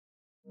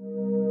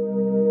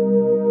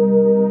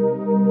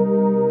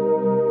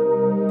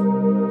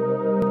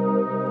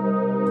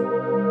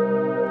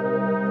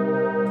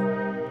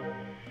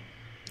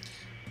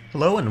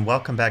and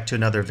welcome back to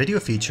another video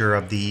feature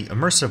of the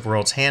Immersive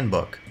Worlds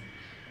Handbook.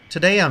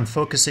 Today I'm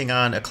focusing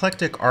on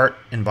Eclectic Art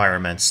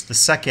Environments, the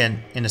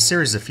second in a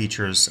series of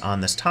features on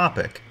this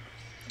topic.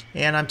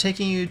 And I'm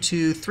taking you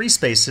to three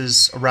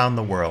spaces around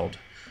the world.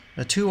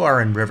 The two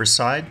are in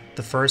Riverside,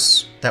 the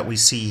first that we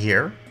see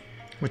here,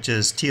 which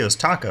is Tio's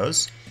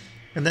Tacos,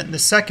 and then the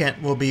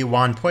second will be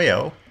Juan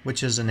Puyo,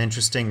 which is an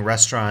interesting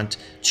restaurant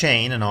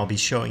chain, and I'll be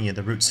showing you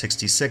the Route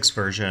 66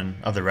 version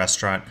of the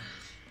restaurant.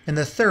 And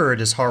the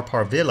third is Haw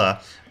Par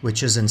Villa,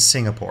 which is in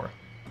Singapore.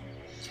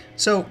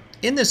 So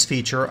in this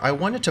feature, I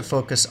wanted to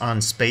focus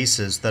on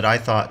spaces that I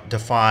thought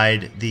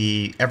defied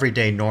the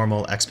everyday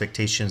normal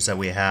expectations that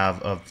we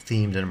have of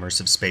themed and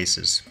immersive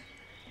spaces.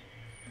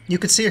 You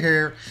can see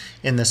here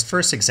in this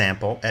first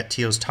example at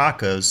Tio's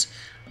Tacos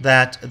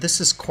that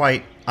this is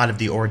quite out of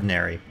the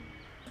ordinary.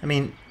 I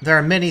mean, there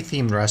are many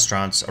themed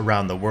restaurants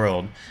around the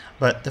world,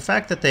 but the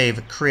fact that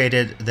they've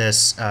created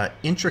this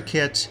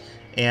intricate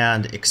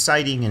and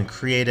exciting and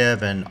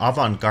creative and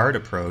avant-garde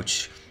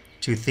approach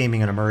to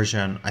theming and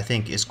immersion, I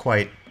think, is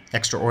quite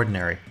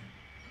extraordinary.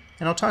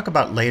 And I'll talk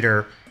about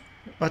later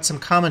about some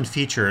common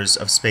features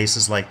of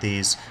spaces like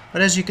these,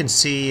 but as you can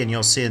see, and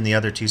you'll see in the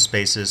other two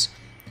spaces,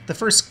 the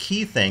first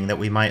key thing that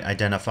we might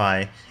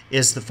identify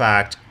is the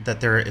fact that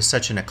there is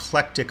such an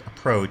eclectic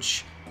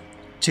approach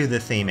to the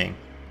theming.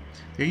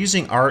 They're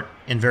using art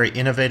in very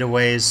innovative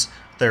ways,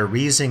 they're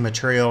reusing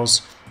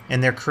materials,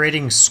 and they're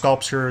creating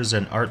sculptures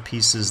and art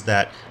pieces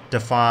that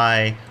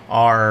defy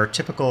our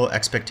typical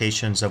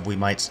expectations of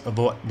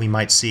what we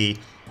might see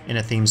in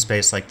a theme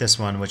space like this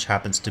one, which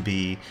happens to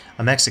be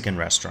a Mexican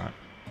restaurant.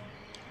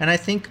 And I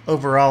think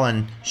overall,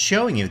 in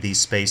showing you these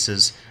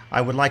spaces,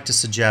 I would like to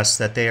suggest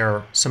that they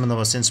are some of the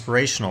most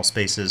inspirational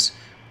spaces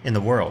in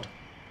the world.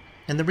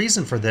 And the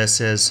reason for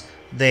this is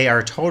they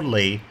are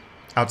totally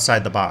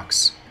outside the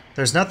box.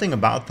 There's nothing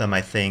about them,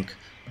 I think,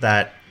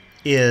 that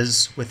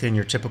is within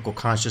your typical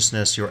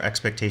consciousness, your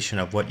expectation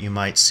of what you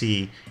might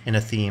see in a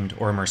themed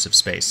or immersive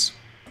space.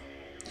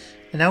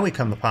 And now we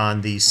come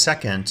upon the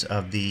second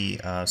of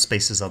the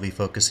spaces I'll be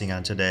focusing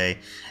on today,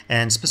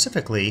 and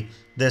specifically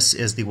this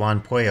is the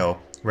Juan Puyo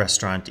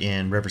restaurant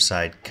in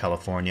Riverside,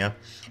 California.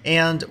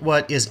 And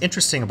what is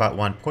interesting about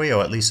Juan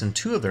Puyo, at least in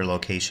two of their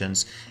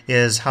locations,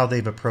 is how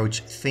they've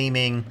approached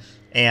theming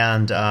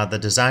and the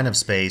design of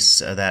space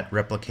that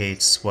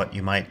replicates what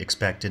you might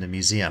expect in a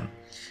museum.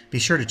 Be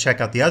sure to check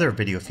out the other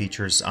video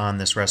features on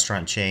this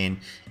restaurant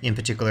chain, in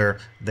particular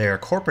their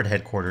corporate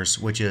headquarters,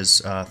 which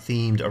is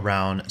themed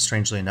around,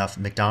 strangely enough,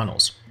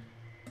 McDonald's.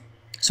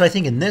 So I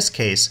think in this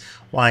case,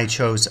 why I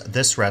chose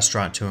this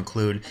restaurant to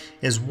include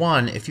is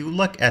one, if you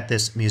look at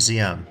this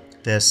museum,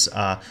 this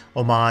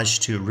homage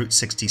to Route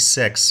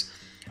 66,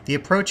 the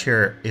approach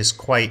here is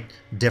quite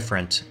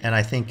different, and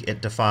I think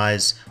it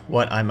defies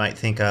what I might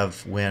think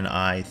of when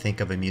I think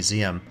of a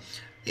museum.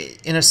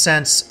 In a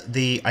sense,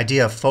 the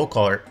idea of folk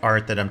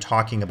art that I'm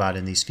talking about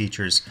in these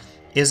features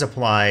is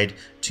applied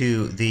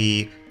to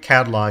the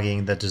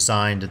cataloging, the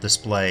design, the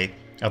display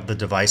of the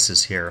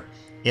devices here.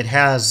 It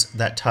has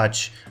that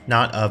touch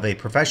not of a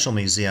professional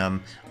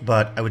museum,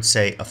 but I would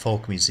say a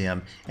folk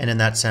museum, and in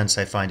that sense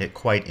I find it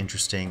quite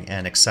interesting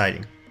and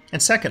exciting.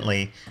 And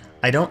secondly,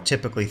 I don't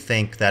typically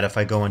think that if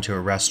I go into a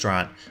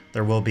restaurant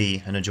there will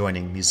be an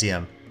adjoining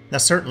museum. Now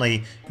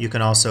certainly you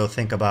can also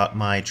think about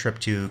my trip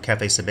to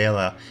Cafe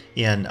Sibela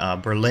in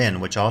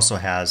Berlin, which also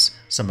has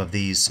some of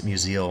these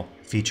museal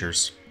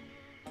features.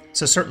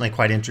 So certainly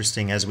quite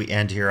interesting as we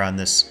end here on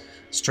this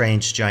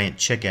strange giant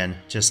chicken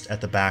just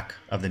at the back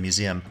of the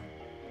museum.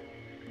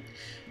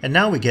 And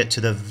now we get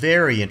to the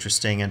very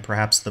interesting and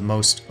perhaps the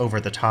most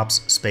over-the-top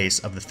space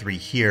of the three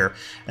here,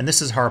 and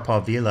this is Haw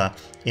Par Villa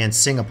in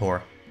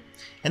Singapore.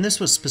 And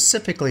this was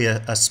specifically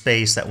a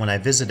space that when I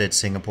visited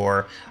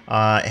Singapore,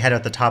 I had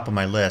at the top of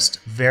my list.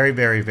 Very,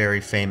 very,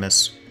 very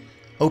famous.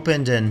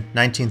 Opened in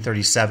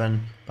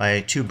 1937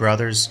 by two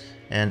brothers,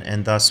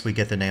 and thus we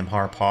get the name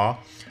Haw Par,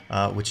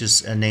 which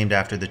is named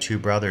after the two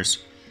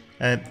brothers.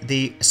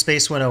 The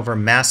space went over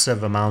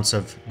massive amounts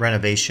of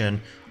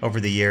renovation over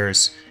the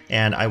years,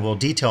 and I will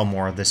detail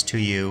more of this to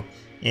you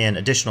in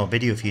additional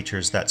video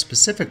features that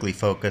specifically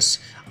focus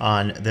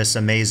on this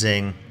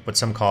amazing, what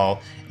some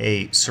call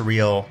a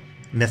surreal,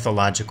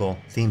 mythological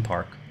theme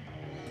park.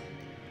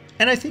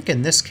 And I think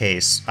in this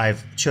case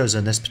I've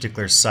chosen this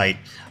particular site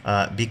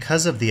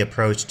because of the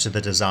approach to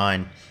the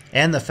design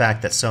and the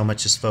fact that so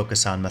much is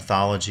focused on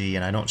mythology,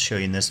 and I don't show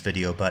you in this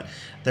video, but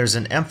there's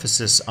an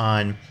emphasis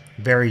on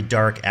very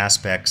dark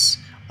aspects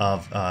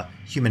of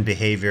human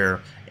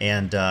behavior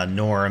and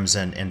norms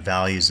and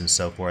values and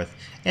so forth.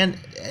 And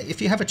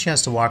if you have a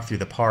chance to walk through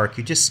the park,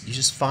 you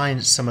just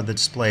find some of the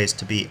displays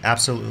to be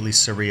absolutely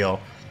surreal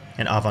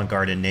and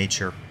avant-garde in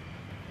nature.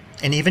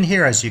 And even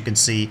here, as you can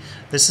see,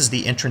 this is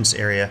the entrance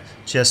area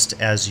just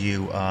as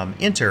you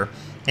enter.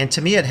 And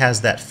to me, it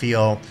has that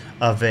feel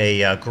of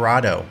a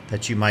grotto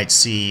that you might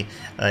see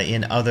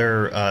in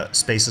other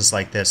spaces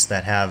like this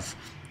that have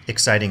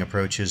exciting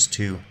approaches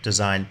to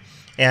design.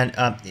 And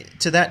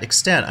to that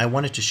extent, I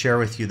wanted to share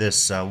with you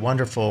this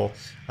wonderful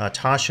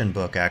Taschen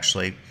book,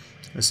 actually,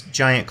 this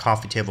giant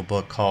coffee table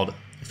book called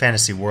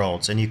Fantasy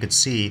Worlds, and you could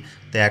see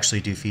they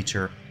actually do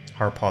feature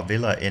Harpaw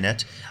Villa in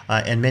it,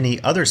 and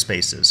many other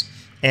spaces.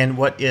 And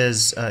what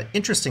is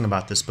interesting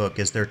about this book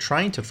is they're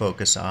trying to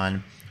focus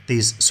on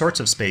these sorts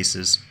of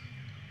spaces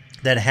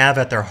that have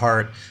at their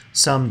heart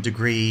some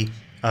degree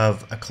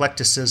of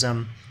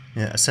eclecticism,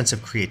 a sense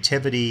of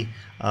creativity,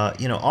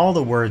 all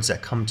the words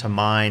that come to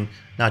mind,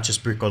 not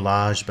just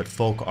bricolage, but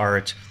folk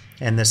art,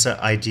 and this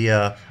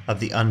idea of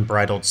the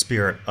unbridled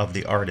spirit of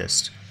the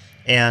artist.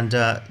 And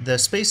the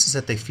spaces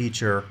that they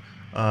feature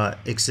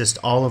exist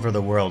all over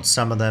the world,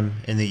 some of them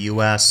in the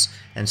US,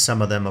 and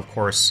some of them, of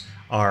course,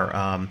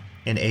 are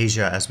in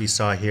Asia, as we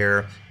saw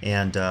here,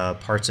 and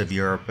parts of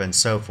Europe and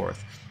so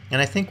forth.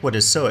 And I think what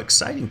is so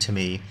exciting to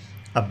me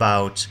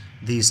about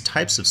these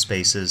types of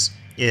spaces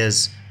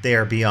is they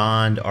are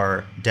beyond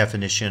our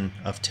definition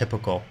of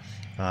typical.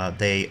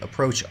 They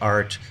approach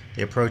art,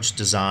 they approach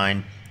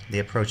design, they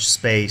approach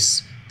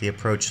space, they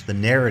approach the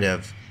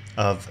narrative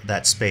of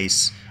that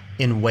space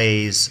in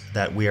ways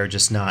that we are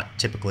just not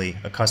typically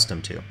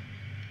accustomed to.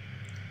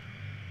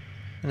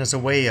 And as a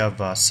way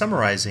of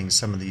summarizing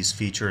some of these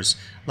features,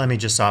 let me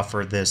just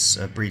offer this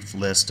brief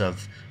list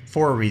of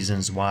 4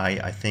 reasons why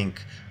I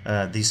think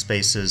these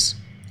spaces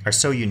are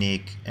so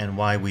unique and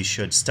why we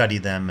should study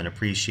them and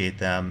appreciate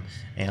them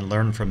and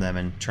learn from them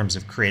in terms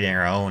of creating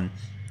our own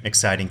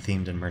exciting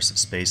themed immersive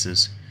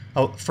spaces.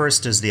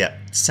 First is the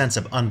sense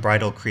of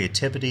unbridled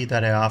creativity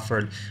that I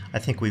offered. I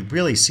think we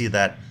really see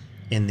that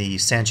in the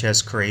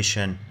Sanchez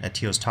creation at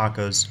Tio's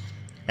Tacos.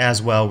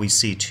 As well, we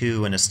see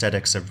too in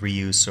aesthetics of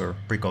reuse or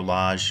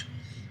bricolage.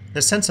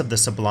 The sense of the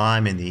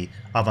sublime and the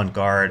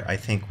avant-garde, I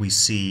think we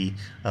see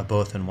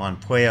both in Juan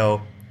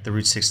Puello, the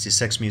Route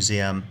 66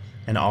 Museum,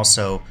 and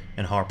also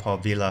in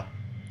Harpaw Villa.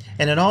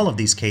 And in all of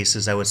these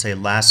cases, I would say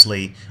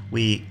lastly,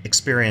 we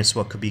experience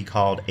what could be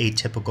called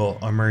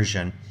atypical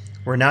immersion.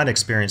 We're not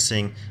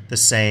experiencing the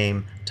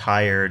same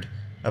tired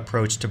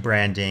approach to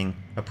branding,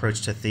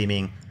 approach to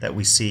theming that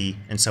we see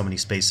in so many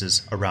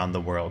spaces around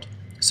the world.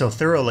 So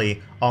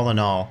thoroughly, all in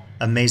all,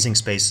 amazing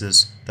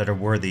spaces that are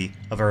worthy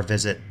of our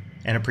visit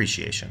and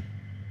appreciation.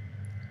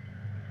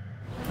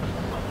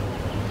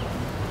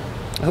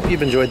 I hope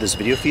you've enjoyed this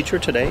video feature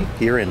today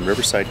here in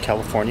Riverside,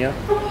 California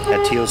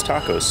at Tio's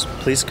Tacos.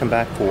 Please come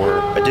back for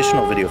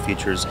additional video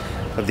features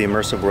of the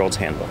Immersive Worlds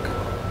Handbook.